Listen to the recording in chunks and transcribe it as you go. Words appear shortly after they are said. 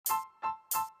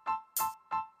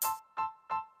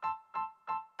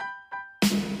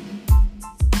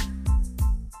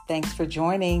Thanks for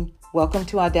joining. Welcome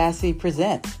to Audacity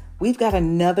Presents. We've got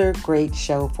another great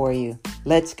show for you.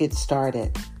 Let's get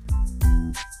started.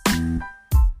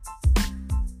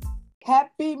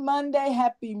 Happy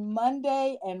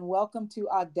Monday, and welcome to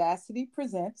Audacity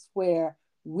Presents, where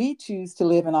we choose to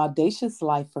live an audacious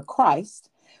life for Christ.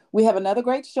 We have another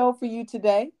great show for you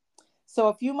today. So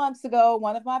a few months ago,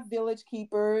 one of my village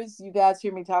keepers, you guys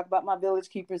hear me talk about my village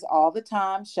keepers all the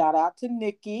time. Shout out to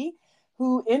Nikki,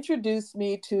 who introduced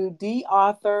me to the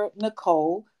author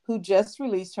Nicole, who just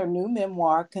released her new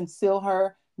memoir, Conceal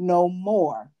Her No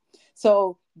More.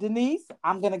 So Denise,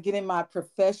 I'm going to get in my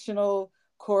professional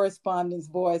correspondence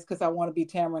voice because I want to be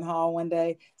Tamron Hall one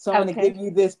day. So I'm going to give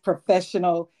you this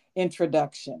professional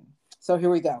introduction. So here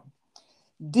we go.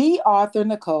 The author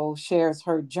Nicole shares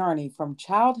her journey from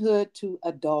childhood to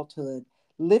adulthood,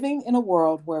 living in a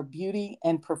world where beauty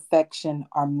and perfection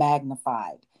are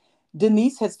magnified.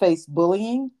 Denise has faced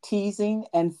bullying, teasing,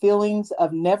 and feelings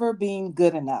of never being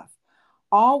good enough.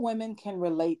 All women can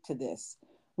relate to this.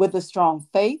 With a strong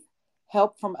faith,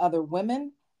 help from other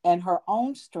women, and her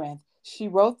own strength, she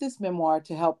wrote this memoir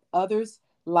to help others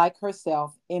like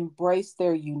herself embrace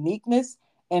their uniqueness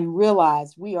and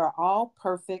realize we are all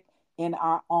perfect in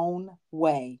our own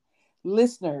way.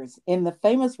 Listeners, in the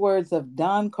famous words of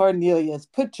Don Cornelius,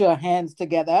 put your hands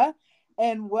together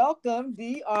and welcome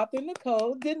the author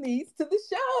Nicole Denise to the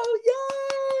show.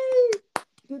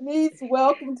 Yay! Denise,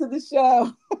 welcome to the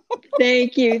show.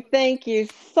 Thank you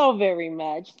so very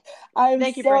much.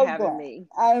 Thank you for having me.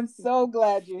 I am so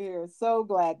glad you're here. So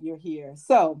glad you're here.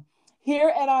 So here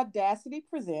at Audacity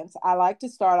Presents, I like to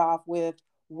start off with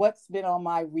what's been on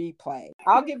my replay.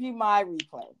 I'll give you my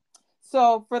replay.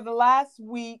 So for the last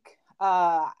week,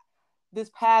 this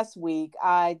past week,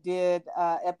 I did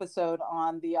an episode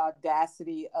on the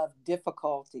audacity of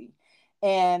difficulty.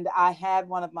 And I had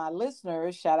one of my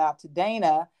listeners, shout out to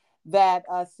Dana, that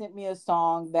sent me a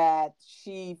song that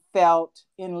she felt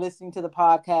in listening to the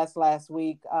podcast last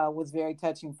week was very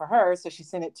touching for her. So she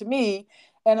sent it to me.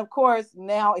 And of course,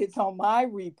 now it's on my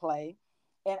replay.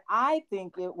 And I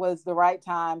think it was the right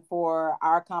time for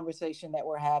our conversation that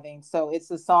we're having. So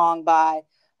it's a song by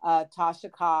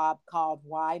Tasha Cobb called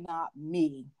Why Not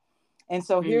Me? And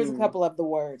so here's a couple of the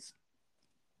words.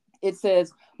 It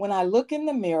says, when I look in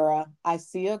the mirror, I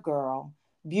see a girl,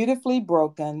 beautifully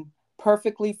broken,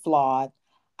 perfectly flawed.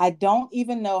 I don't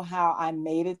even know how I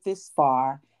made it this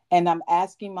far. And I'm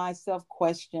asking myself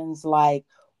questions like,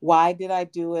 why did I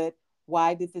do it?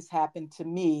 Why did this happen to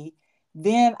me?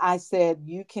 Then I said,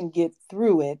 you can get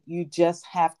through it. You just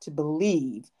have to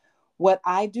believe. What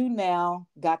I do now,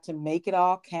 got to make it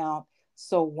all count.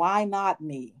 So why not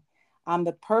me? I'm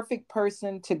the perfect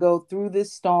person to go through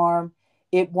this storm.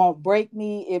 It won't break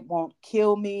me. It won't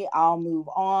kill me. I'll move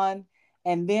on.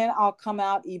 And then I'll come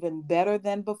out even better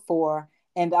than before.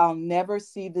 And I'll never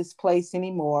see this place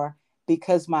anymore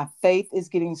because my faith is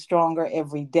getting stronger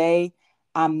every day.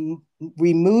 I'm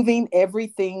removing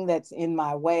everything that's in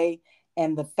my way.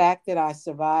 And the fact that I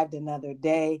survived another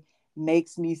day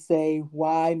makes me say,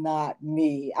 why not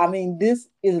me? I mean, this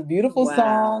is a beautiful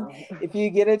song. If you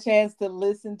get a chance to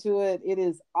listen to it, it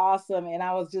is awesome. And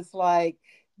I was just like,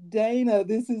 Dana,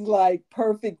 this is like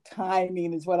perfect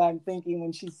timing is what I'm thinking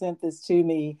when she sent this to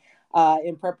me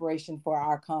in preparation for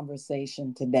our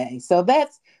conversation today. So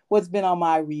that's what's been on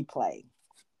my replay.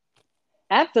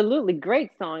 Absolutely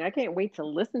great song. I can't wait to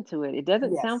listen to it. It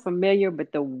doesn't sound familiar,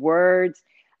 but the words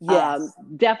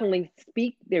definitely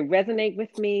speak, they resonate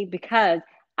with me because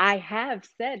I have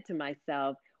said to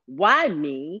myself, why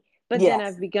me? But then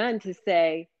I've begun to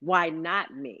say, why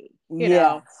not me? You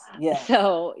know?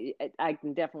 So I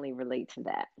can definitely relate to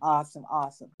that. Awesome.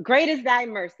 Great is thy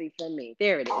mercy for me.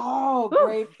 There it is. Oh,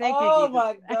 great. Thank you, oh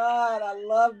Jesus. My God. I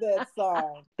love that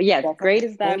song. But yes, great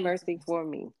is thy mercy for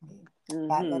me.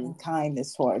 Thy loving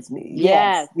kindness towards me.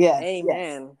 Yes.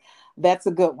 Amen. That's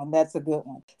a good one.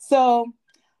 So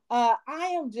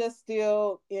I am just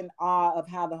still in awe of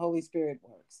how the Holy Spirit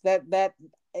works. That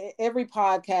every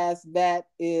podcast, that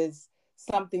is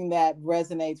something that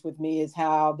resonates with me, is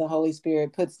how the Holy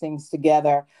Spirit puts things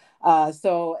together.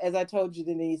 So as I told you,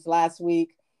 Denise, last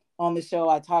week on the show,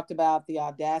 I talked about the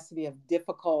audacity of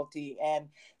difficulty. And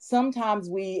sometimes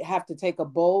we have to take a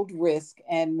bold risk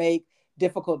and make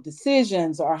difficult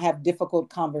decisions or have difficult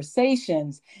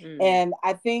conversations. And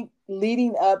I think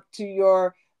leading up to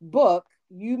your book,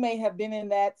 you may have been in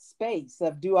that space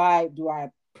of, do I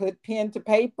put pen to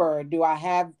paper? Do I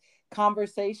have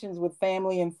conversations with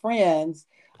family and friends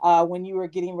when you were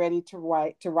getting ready to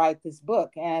write this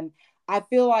book? And I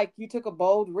feel like you took a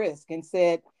bold risk and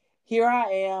said, here I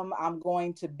am, I'm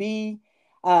going to be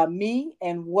Me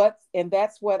and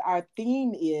that's what our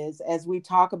theme is as we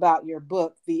talk about your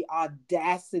book, The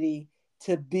Audacity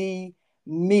to Be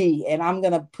Me. And I'm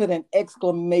going to put an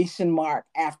exclamation mark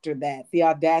after that, The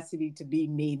Audacity to Be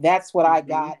Me. That's what I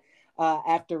got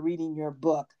after reading your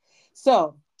book.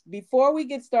 So before we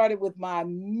get started with my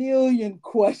million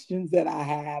questions that I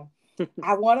have,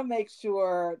 I want to make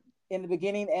sure in the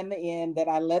beginning and the end that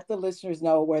I let the listeners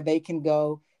know where they can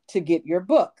go to get your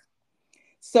book.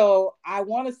 So I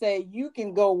want to say you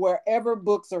can go wherever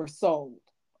books are sold.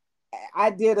 I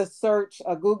did a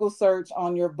Google search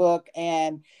on your book,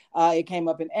 and it came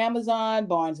up in Amazon,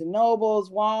 Barnes and Nobles,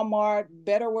 Walmart,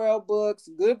 Better World Books,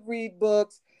 Goodread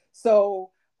Books.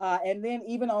 So, and then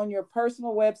even on your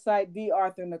personal website, The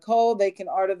Arthur Nicole, they can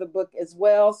order the book as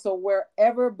well. So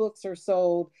wherever books are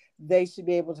sold, they should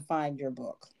be able to find your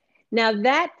book. Now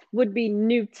that would be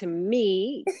new to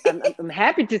me. I'm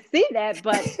happy to see that,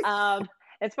 but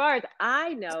as far as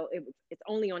I know, it's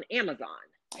only on Amazon.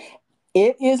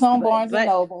 It is on Barnes and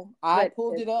Noble. I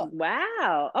pulled it up.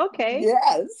 Wow. Okay.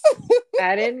 Yes.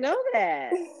 I didn't know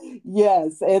that.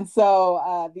 Yes. And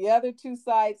so the other two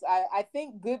sites, I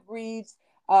think Goodreads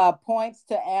points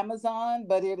to Amazon,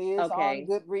 but it is on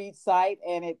Goodreads site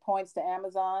and it points to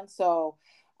Amazon. So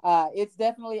it's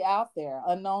definitely out there.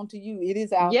 Unknown to you, it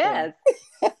is out there.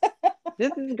 Yes.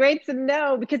 This is great to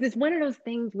know because it's one of those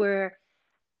things where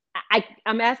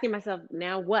I'm asking myself,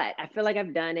 now what? I feel like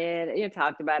I've done it,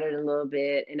 talked about it a little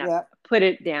bit, and I put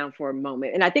it down for a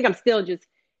moment. And I think I'm still just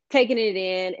taking it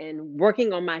in and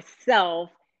working on myself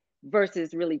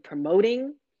versus really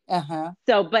promoting.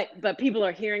 So, but people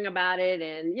are hearing about it,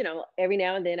 and every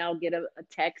now and then I'll get a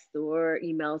text or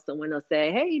email. Someone will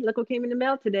say, "Hey, look what came in the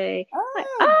mail today."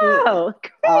 Oh,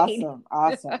 great.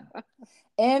 Awesome.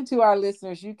 And to our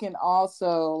listeners, you can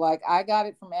also, like, I got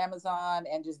it from Amazon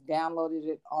and just downloaded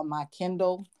it on my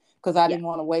Kindle because I didn't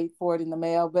want to wait for it in the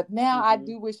mail. But now I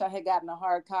do wish I had gotten a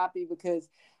hard copy because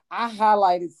I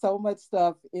highlighted so much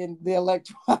stuff in the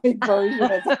electronic version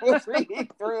as I was reading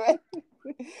through it.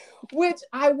 Which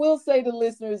I will say to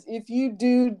listeners, if you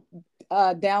do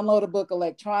download a book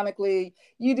electronically,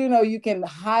 you do know you can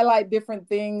highlight different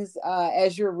things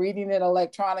as you're reading it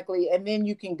electronically, and then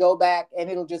you can go back and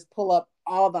it'll just pull up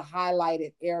all the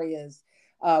highlighted areas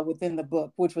within the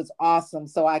book, which was awesome.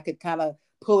 So I could kind of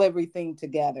pull everything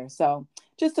together. So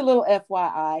just a little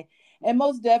FYI. And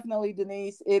most definitely,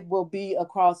 Denise, it will be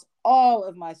across all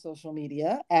of my social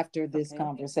media after this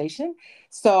conversation.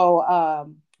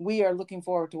 So we are looking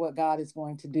forward to what God is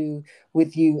going to do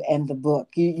with you and the book.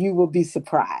 You will be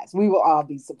surprised. We will all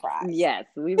be surprised. Yes,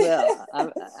 we will.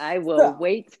 I will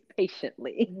wait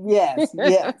patiently. Yes.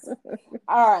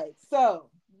 All right. So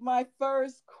my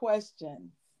first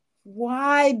question,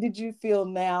 why did you feel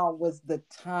now was the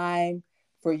time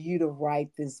for you to write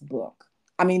this book?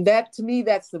 I mean, that to me,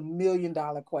 that's the $1 million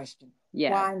question.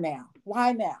 Yeah. Why now?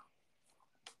 Why now?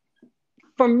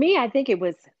 For me, I think it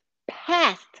was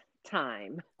past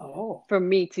time for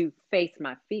me to face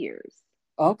my fears.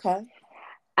 Okay.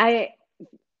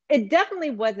 It definitely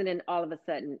wasn't an all of a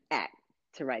sudden act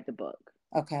to write the book.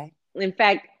 Okay. In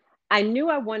fact, I knew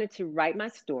I wanted to write my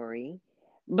story,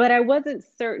 but I wasn't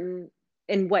certain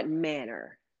in what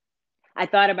manner. I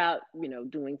thought about,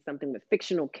 doing something with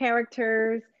fictional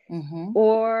characters,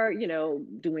 or,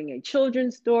 doing a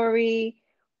children's story,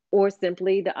 or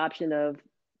simply the option of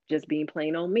just being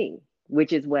plain on me,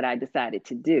 which is what I decided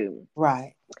to do.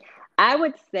 Right. I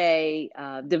would say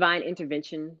divine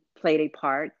intervention played a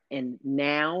part in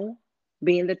now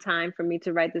being the time for me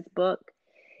to write this book.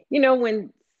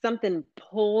 When something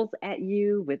pulls at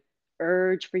you with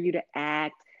urge for you to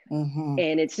act,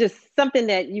 and it's just something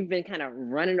that you've been kind of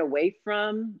running away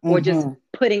from or just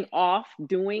putting off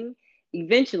doing,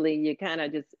 eventually you kind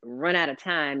of just run out of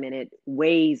time and it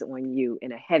weighs on you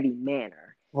in a heavy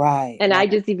manner. Right. And I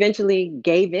just eventually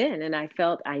gave in, and I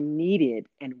felt I needed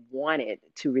and wanted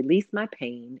to release my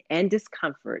pain and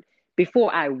discomfort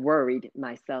before I worried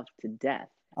myself to death.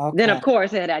 Okay. Then, of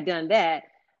course, had I done that,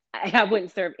 I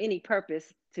wouldn't serve any purpose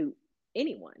to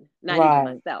anyone, not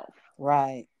even myself.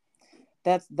 Right.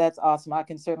 That's awesome. I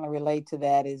can certainly relate to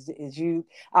that.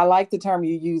 I like the term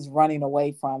you use, running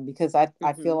away from, because I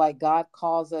feel like God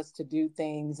calls us to do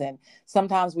things and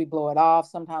sometimes we blow it off.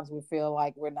 Sometimes we feel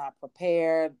like we're not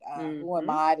prepared. Who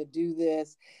am I to do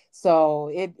this?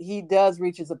 So he does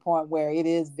reaches a point where it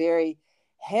is very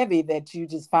heavy that you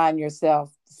just find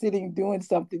yourself sitting doing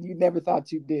something you never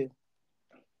thought you'd do.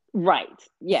 Right.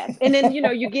 Yes. And then,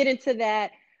 you get into that.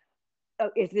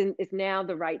 It's now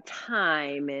the right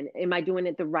time, and am I doing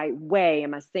it the right way?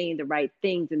 Am I saying the right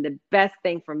things? And the best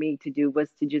thing for me to do was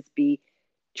to just be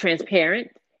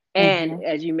transparent And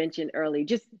as you mentioned earlier,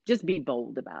 just be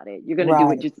bold about it. You're going to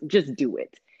do it. Right. Just do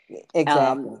it.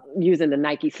 Exactly. Using the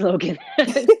Nike slogan.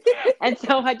 And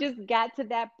so I just got to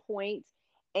that point,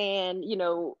 and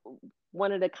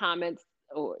one of the comments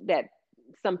that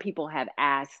some people have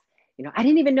asked, I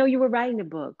didn't even know you were writing a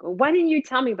book, or why didn't you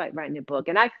tell me about writing a book?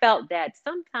 And I felt that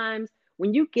sometimes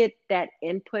when you get that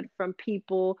input from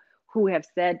people who have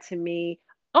said to me,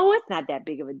 oh, it's not that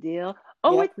big of a deal,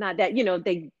 oh, Yep. it's not that,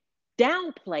 they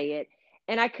downplay it.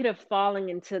 And I could have fallen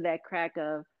into that crack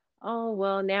of, oh,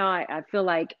 well, now I feel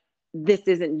like this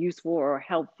isn't useful or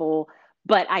helpful,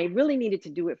 but I really needed to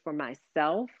do it for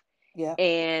myself. Yeah.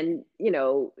 And,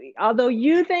 although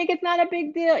you think it's not a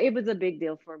big deal, it was a big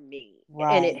deal for me.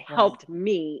 And it Right. Right. helped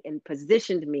me and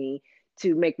positioned me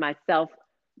to make myself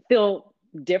feel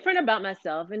different about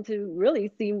myself and to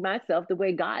really see myself the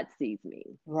way God sees me.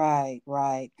 Right.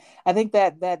 Right. I think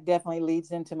that definitely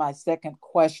leads into my second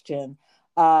question.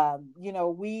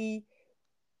 We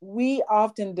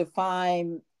often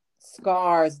define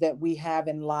scars that we have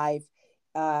in life,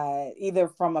 either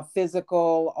from a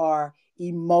physical or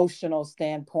emotional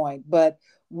standpoint. But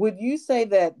would you say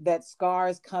that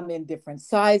scars come in different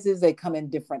sizes? They come in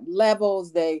different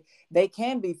levels. They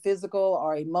can be physical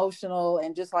or emotional,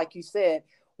 and just like you said,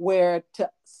 where to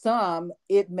some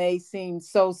it may seem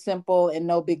so simple and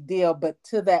no big deal, but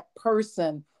to that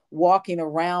person walking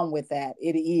around with that,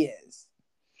 it is.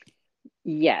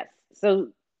 Yes. So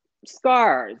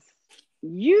scars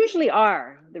usually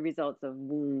are the results of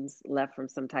wounds left from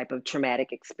some type of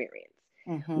traumatic experience.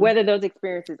 Mm-hmm. Whether those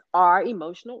experiences are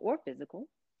emotional or physical,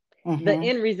 the Mm-hmm.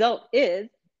 end result is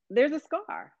there's a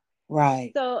scar.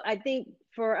 Right. So I think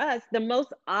for us, the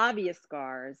most obvious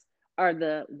scars are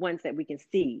the ones that we can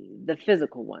see, the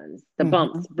physical ones, the Mm-hmm.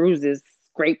 bumps, bruises,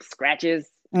 scrapes, scratches,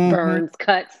 Mm-hmm. burns,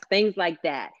 cuts, things like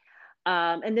that.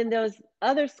 And then those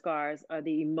other scars are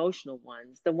the emotional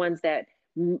ones, the ones that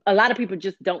a lot of people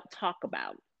just don't talk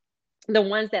about, the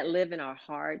ones that live in our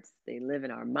hearts, they live in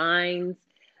our minds,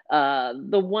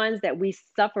 the ones that we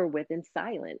suffer with in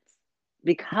silence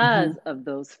because Mm-hmm. of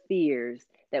those fears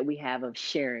that we have of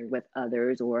sharing with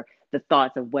others, or the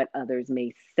thoughts of what others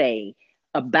may say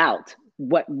about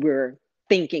what we're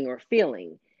thinking or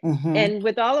feeling. Mm-hmm. And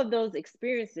with all of those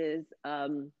experiences,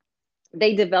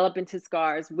 they develop into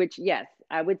scars, which, yes,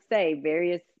 I would say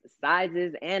various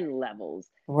sizes and levels.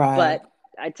 Right. But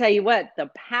I tell you what,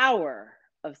 the power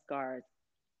of scars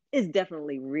is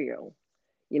definitely real.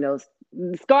 You know,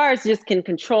 scars just can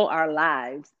control our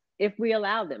lives if we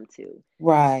allow them to.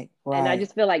 Right. And I Right.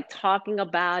 just feel like talking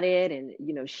about it and,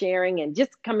 sharing and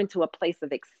just coming to a place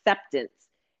of acceptance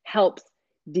helps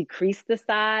decrease the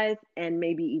size and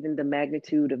maybe even the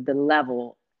magnitude of the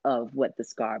level of what the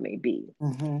scar may be.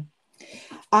 Mm-hmm.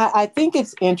 I think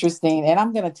it's interesting, and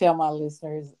I'm going to tell my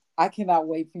listeners, I cannot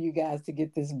wait for you guys to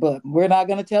get this book. We're not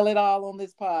going to tell it all on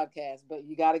this podcast, but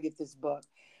you got to get this book.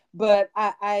 But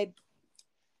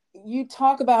you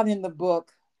talk about in the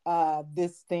book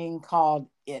this thing called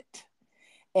it,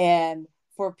 and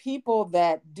for people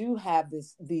that do have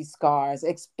these scars,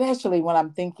 especially when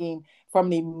I'm thinking from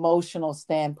an emotional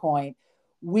standpoint,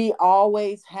 we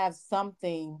always have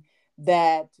something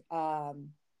that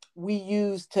we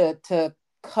use to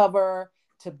cover,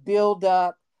 to build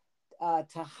up,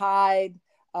 to hide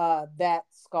that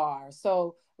scar.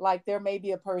 So, like, there may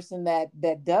be a person that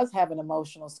does have an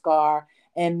emotional scar,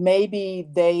 and maybe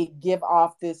they give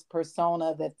off this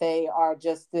persona that they are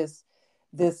just this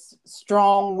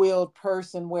strong-willed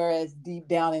person, whereas deep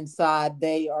down inside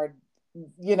they are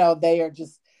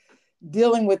just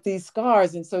dealing with these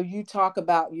scars. And so you talk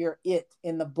about your it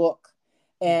in the book,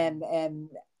 and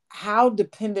how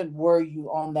dependent were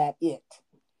you on that it?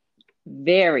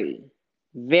 Very,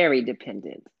 very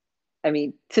dependent. I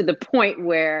mean, to the point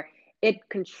where it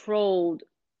controlled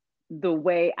the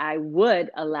way I would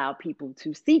allow people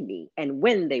to see me and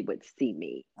when they would see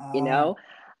me, Oh,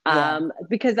 yeah.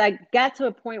 because I got to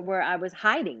a point where I was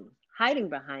hiding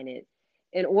behind it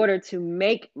in order to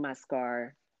make my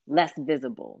scar less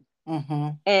visible. Mm-hmm.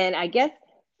 And I guess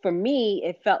for me,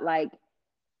 it felt like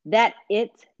that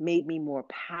it made me more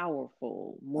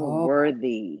powerful, more Oh.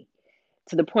 worthy,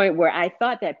 to the point where I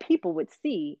thought that people would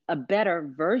see a better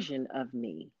version of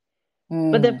me.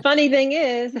 But the Mm. funny thing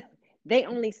is, they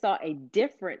only saw a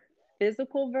different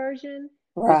physical version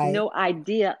with Right. no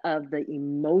idea of the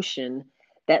emotion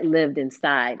that lived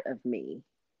inside of me.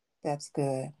 That's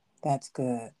good. That's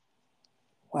good.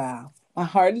 Wow. My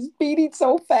heart is beating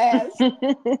so fast.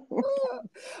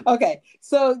 Okay.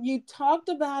 So you talked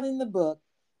about in the book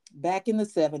back in the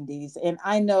 70s, and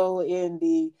I know in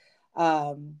the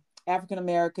African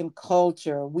American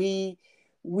culture, we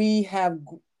have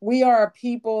we are a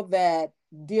people that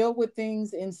deal with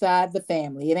things inside the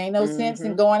family. It ain't no sense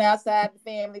in going outside the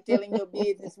family telling your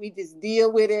business. We just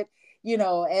deal with it,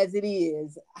 as it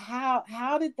is.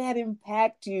 How did that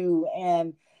impact you,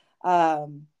 and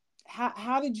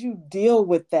how did you deal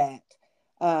with that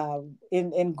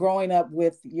in growing up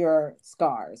with your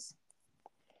scars?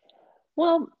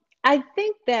 Well, I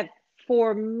think that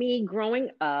for me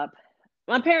growing up,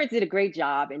 my parents did a great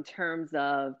job in terms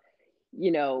of,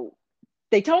 you know,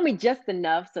 they told me just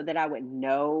enough so that I would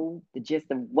know the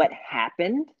gist of what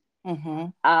happened.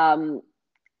 Um,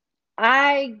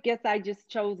 I guess I just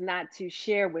chose not to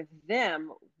share with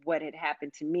them what had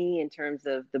happened to me in terms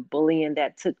of the bullying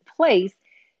that took place,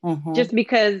 just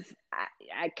because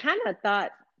I kind of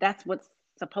thought that's what's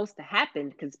supposed to happen,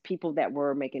 because people that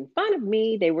were making fun of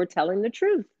me, they were telling the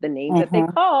truth. The names that they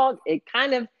called, it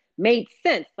kind of made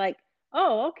sense. Like,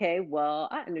 oh, okay, well,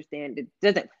 I understand it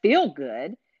doesn't feel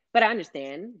good, but I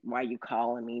understand why you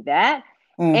calling me that.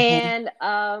 And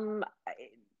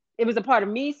it was a part of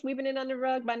me sweeping it under the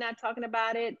rug by not talking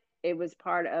about it. It was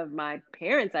part of my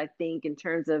parents, I think, in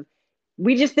terms of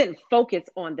we just didn't focus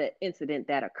on the incident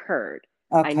that occurred.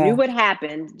 I knew what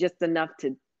happened just enough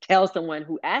to tell someone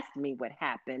who asked me what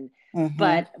happened,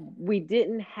 but we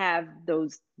didn't have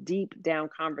those deep down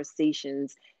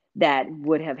conversations that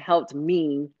would have helped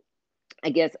me, I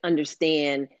guess,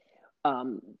 understand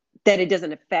that it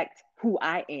doesn't affect who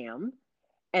I am,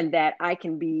 and that I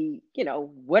can be,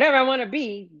 whatever I want to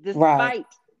be despite,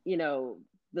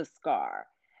 the scar.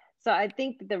 So I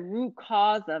think the root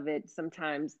cause of it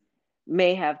sometimes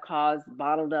may have caused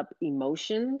bottled up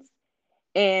emotions,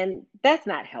 and that's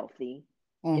not healthy.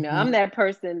 I'm that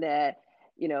person that,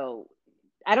 you know,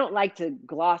 I don't like to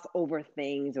gloss over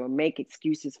things or make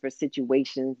excuses for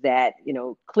situations that,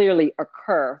 clearly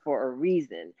occur for a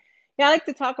reason. I like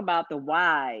to talk about the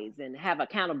whys and have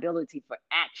accountability for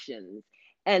actions.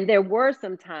 And there were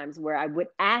some times where I would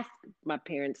ask my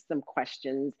parents some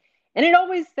questions, and it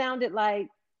always sounded like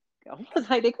almost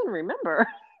like they couldn't remember.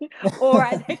 Or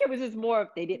I think it was just more if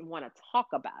they didn't want to talk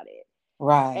about it.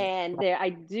 Right. And there, I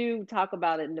do talk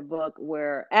about it in the book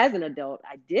where, as an adult,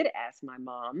 I did ask my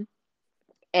mom,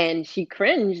 and she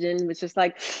cringed and was just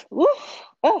like, "Ooh,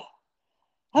 oh,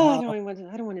 I don't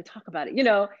want to talk about it."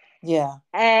 Yeah.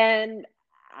 And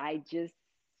I just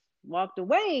walked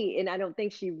away, and I don't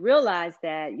think she realized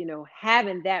that,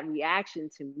 having that reaction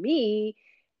to me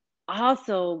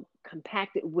also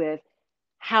compacted with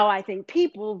how I think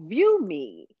people view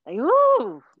me. Like,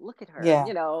 oh, look at her,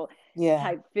 Yeah.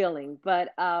 type feeling. But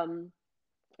I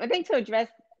think to address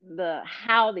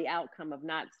how the outcome of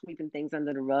not sweeping things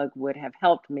under the rug would have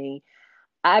helped me,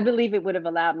 I believe it would have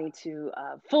allowed me to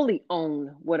fully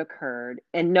own what occurred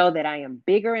and know that I am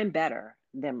bigger and better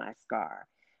than my scar.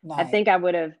 I Nice. think I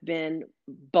would have been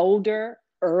bolder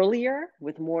earlier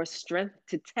with more strength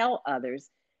to tell others,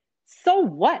 so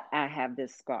what, I have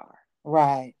this scar,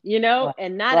 Right. Right.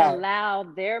 and not Right. allow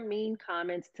their mean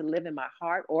comments to live in my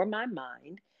heart or my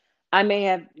mind. I may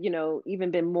have, even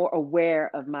been more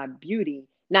aware of my beauty,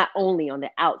 not only on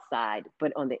the outside,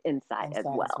 but on the inside as Inside as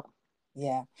well. well.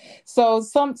 Yeah. So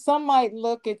some might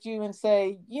look at you and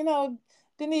say,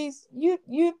 Denise,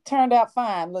 you turned out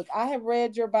fine. Look, I have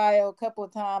read your bio a couple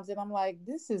of times, and I'm like,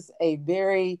 this is a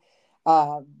very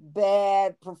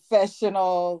bad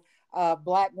professional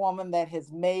Black woman that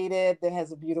has made it, that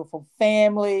has a beautiful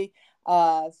family.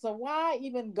 So why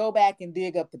even go back and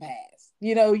dig up the past?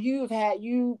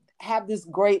 You have this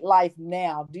great life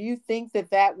now. Do you think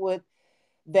that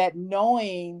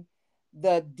knowing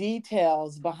the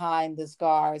details behind the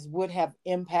scars would have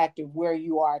impacted where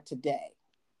you are today?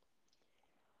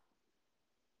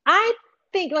 I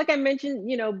think, like I mentioned,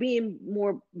 being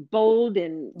more bold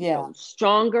and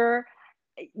stronger.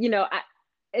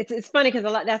 It's funny because a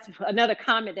lot, that's another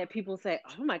comment that people say,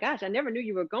 "Oh my gosh, I never knew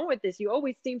you were going with this. You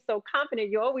always seem so confident.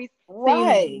 You always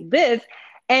Right. seem this."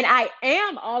 And I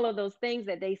am all of those things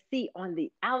that they see on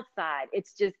the outside.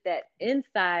 It's just that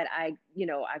inside, I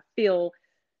feel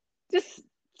just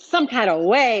some kind of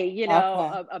way,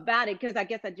 Okay. about it, because I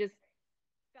guess I just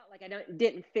felt like I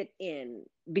didn't fit in,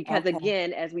 because Okay.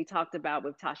 again, as we talked about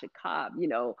with Tasha Cobb,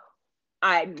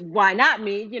 why not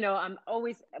me? I'm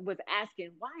always was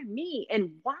asking, why me?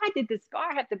 And why did the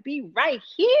scar have to be right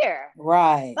here?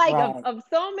 Right. Like, Right. of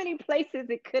so many places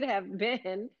it could have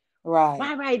been, Right.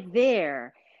 why right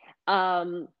there?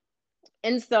 Um,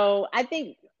 and so I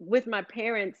think with my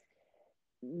parents,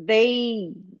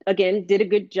 they again did a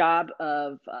good job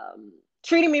of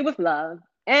treating me with love,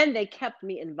 and they kept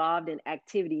me involved in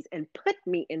activities and put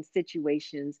me in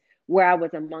situations where I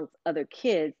was amongst other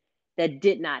kids that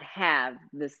did not have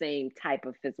the same type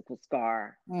of physical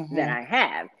scar that I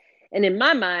have. And in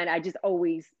my mind, I just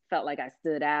always felt like I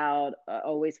stood out,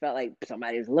 always felt like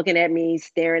somebody was looking at me,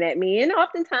 staring at me. And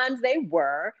oftentimes they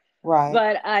were. Right.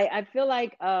 But I feel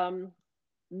like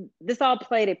this all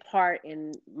played a part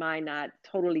in my not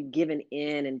totally giving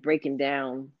in and breaking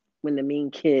down when the mean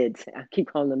kids, I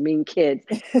keep calling them mean kids.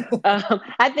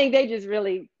 I think they just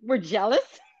really were jealous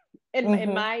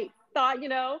in my thought, you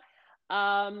know.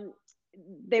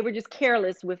 They were just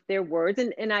careless with their words.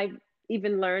 And I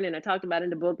even learned, and I talked about in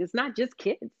the book, it's not just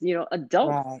kids, you know,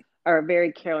 adults are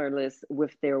very careless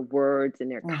with their words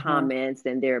and their comments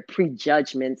and their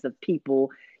prejudgments of people,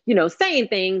 you know, saying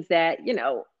things that, you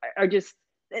know, are just,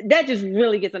 that just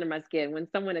really gets under my skin when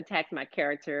someone attacks my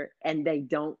character and they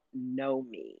don't know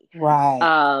me.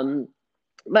 Right.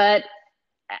 But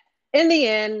in the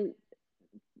end,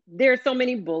 there are so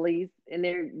many bullies and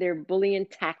they're bullying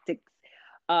tactics.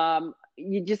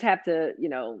 You just have to, you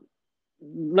know,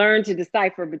 learn to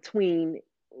decipher between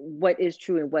what is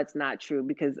true and what's not true,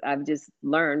 because I've just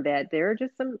learned that there are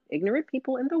just some ignorant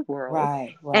people in the world.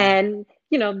 Right. And,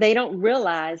 you know, they don't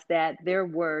realize that their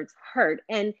words hurt.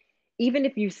 And even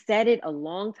if you said it a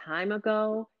long time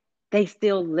ago, they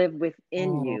still live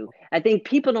within you. I think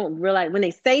people don't realize when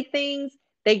they say things,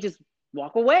 they just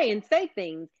walk away and say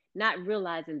things, not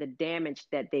realizing the damage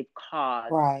that they've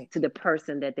caused to the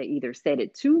person that they either said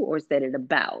it to or said it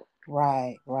about.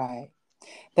 Right.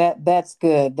 That's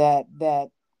good. That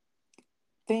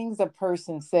things a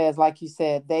person says, like you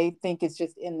said, they think it's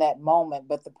just in that moment,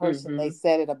 but the person they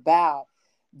said it about,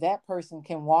 that person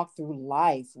can walk through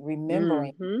life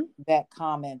remembering that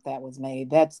comment that was made.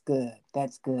 That's good.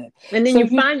 And then you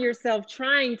find yourself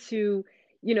trying to,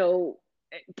 you know,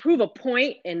 prove a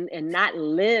point and not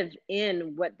live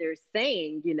in what they're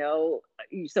saying, you know.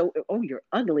 So, oh, you're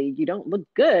ugly, you don't look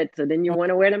good, so then you want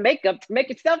to wear the makeup to make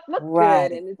yourself look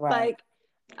good. And it's like,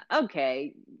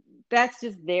 okay, that's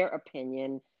just their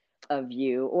opinion of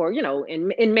you. Or, you know,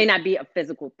 and it may not be a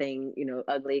physical thing, you know,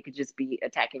 ugly, it could just be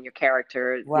attacking your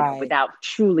character, you know, without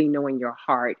truly knowing your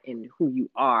heart and who you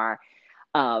are.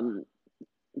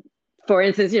 For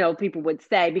instance, you know, people would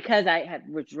say, because I have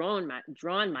drawn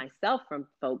myself from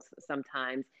folks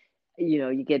sometimes, you know,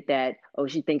 you get that, oh,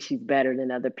 she thinks she's better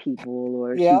than other people,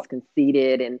 or she's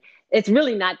conceited. And it's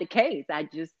really not the case.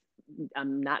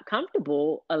 I'm not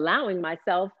comfortable allowing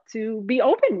myself to be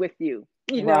open with you,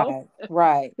 you know?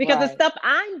 Because the stuff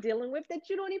I'm dealing with that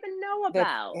you don't even know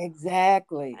about.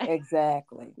 Exactly.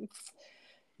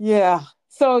 Yeah.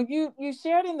 So you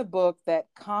shared in the book that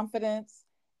confidence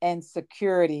and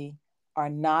security are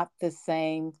not the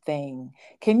same thing.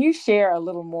 Can you share a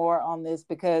little more on this?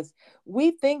 Because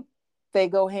we think they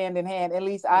go hand in hand. At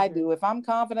least I do. If I'm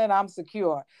confident, I'm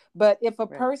secure. But if a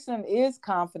person is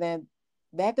confident,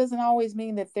 that doesn't always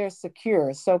mean that they're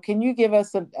secure. So can you give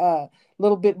us a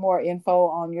little bit more info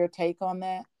on your take on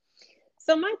that?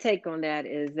 So my take on that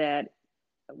is that,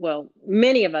 well,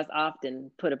 many of us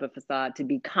often put up a facade to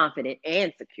be confident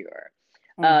and secure.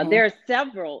 There are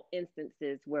several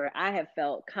instances where I have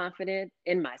felt confident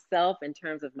in myself in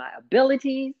terms of my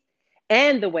abilities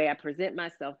and the way I present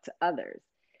myself to others.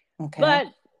 But,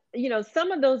 you know,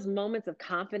 some of those moments of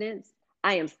confidence,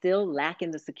 I am still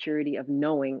lacking the security of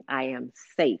knowing I am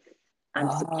safe. I'm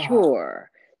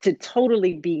secure to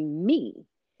totally be me.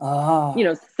 You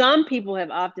know, some people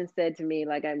have often said to me,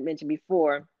 like I mentioned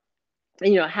before,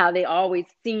 you know, how they always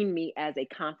seen me as a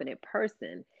confident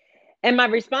person. And my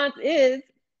response is,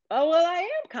 oh, well, I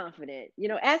am confident. You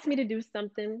know, ask me to do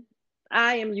something.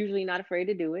 I am usually not afraid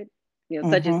to do it. You know,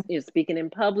 such as, you know, speaking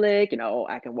in public. You know,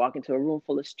 I can walk into a room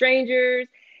full of strangers.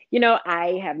 You know,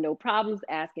 I have no problems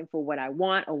asking for what I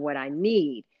want or what I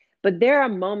need. But there are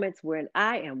moments when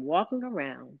I am walking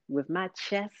around with my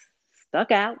chest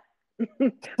stuck out,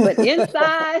 but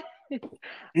inside,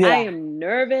 I am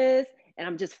nervous and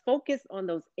I'm just focused on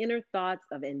those inner thoughts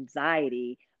of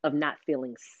anxiety of not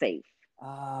feeling safe.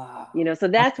 You know, so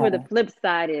that's where the flip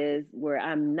side is, where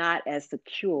I'm not as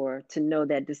secure to know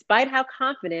that despite how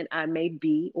confident I may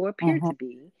be or appear to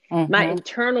be, my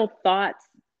internal thoughts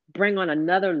bring on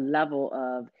another level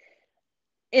of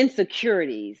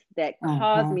insecurities that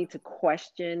cause me to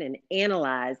question and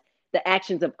analyze the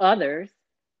actions of others.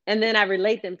 And then I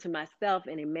relate them to myself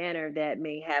in a manner that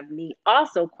may have me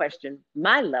also question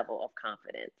my level of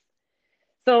confidence.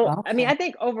 So, I mean, I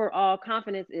think overall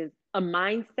confidence is a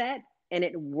mindset, and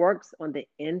it works on the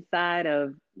inside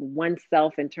of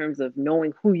oneself in terms of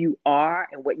knowing who you are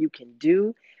and what you can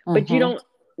do, but you don't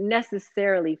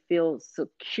necessarily feel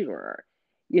secure.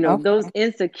 You know, those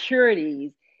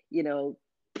insecurities, you know,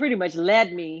 pretty much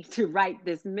led me to write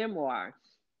this memoir.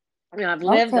 I've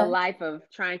lived a life of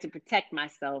trying to protect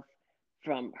myself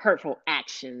from hurtful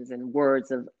actions and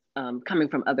words of coming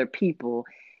from other people,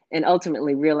 and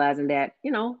ultimately realizing that,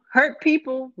 hurt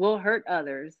people will hurt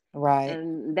others. Right.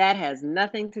 And that has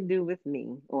nothing to do with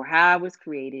me or how I was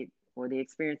created or the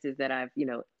experiences that I've,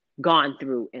 gone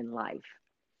through in life.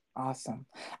 Awesome.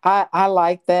 I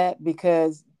like that,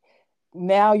 because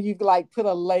now you've like put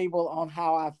a label on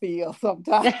how I feel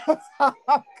sometimes.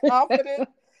 I'm confident,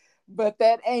 but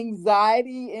that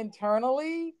anxiety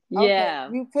internally, yeah,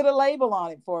 okay, you put a label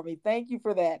on it for me. Thank you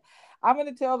for that. I'm going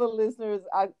to tell the listeners,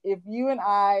 if you and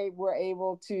I were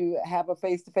able to have a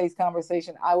face-to-face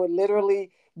conversation, I would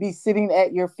literally be sitting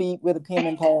at your feet with a pen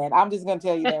and pad. I'm just going to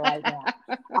tell you that right now.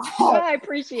 Well, I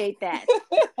appreciate that.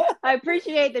 I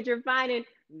appreciate that you're finding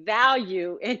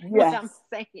value in what I'm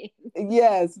saying.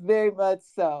 Yes, very much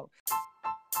so.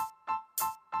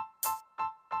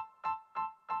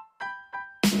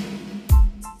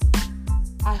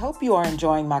 I hope you are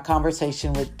enjoying my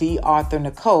conversation with the author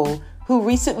Nicole, who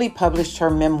recently published her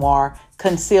memoir,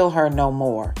 Conceal Her No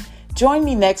More. Join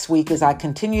me next week as I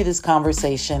continue this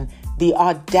conversation, The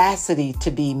Audacity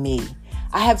to Be Me.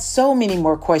 I have so many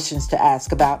more questions to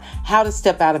ask about how to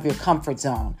step out of your comfort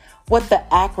zone, what the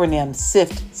acronym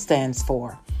SIFT stands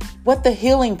for, what the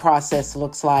healing process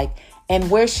looks like,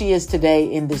 and where she is today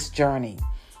in this journey.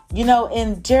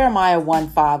 In Jeremiah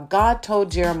 1:5, God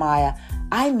told Jeremiah,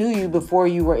 I knew you before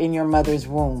you were in your mother's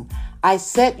womb. I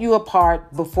set you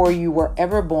apart before you were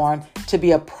ever born to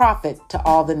be a prophet to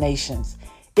all the nations.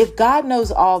 If God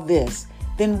knows all this,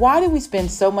 then why do we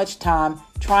spend so much time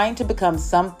trying to become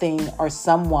something or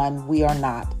someone we are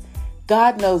not?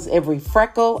 God knows every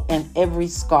freckle and every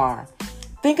scar.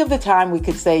 Think of the time we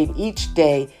could save each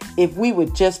day if we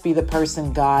would just be the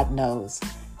person God knows.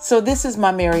 So this is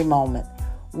my merry moment.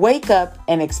 Wake up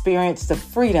and experience the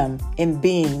freedom in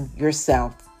being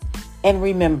yourself. And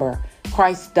remember,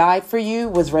 Christ died for you,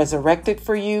 was resurrected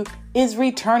for you, is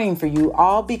returning for you,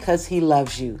 all because he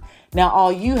loves you. Now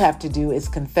all you have to do is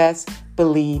confess,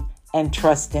 believe, and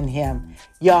trust in him.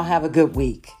 Y'all have a good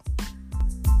week.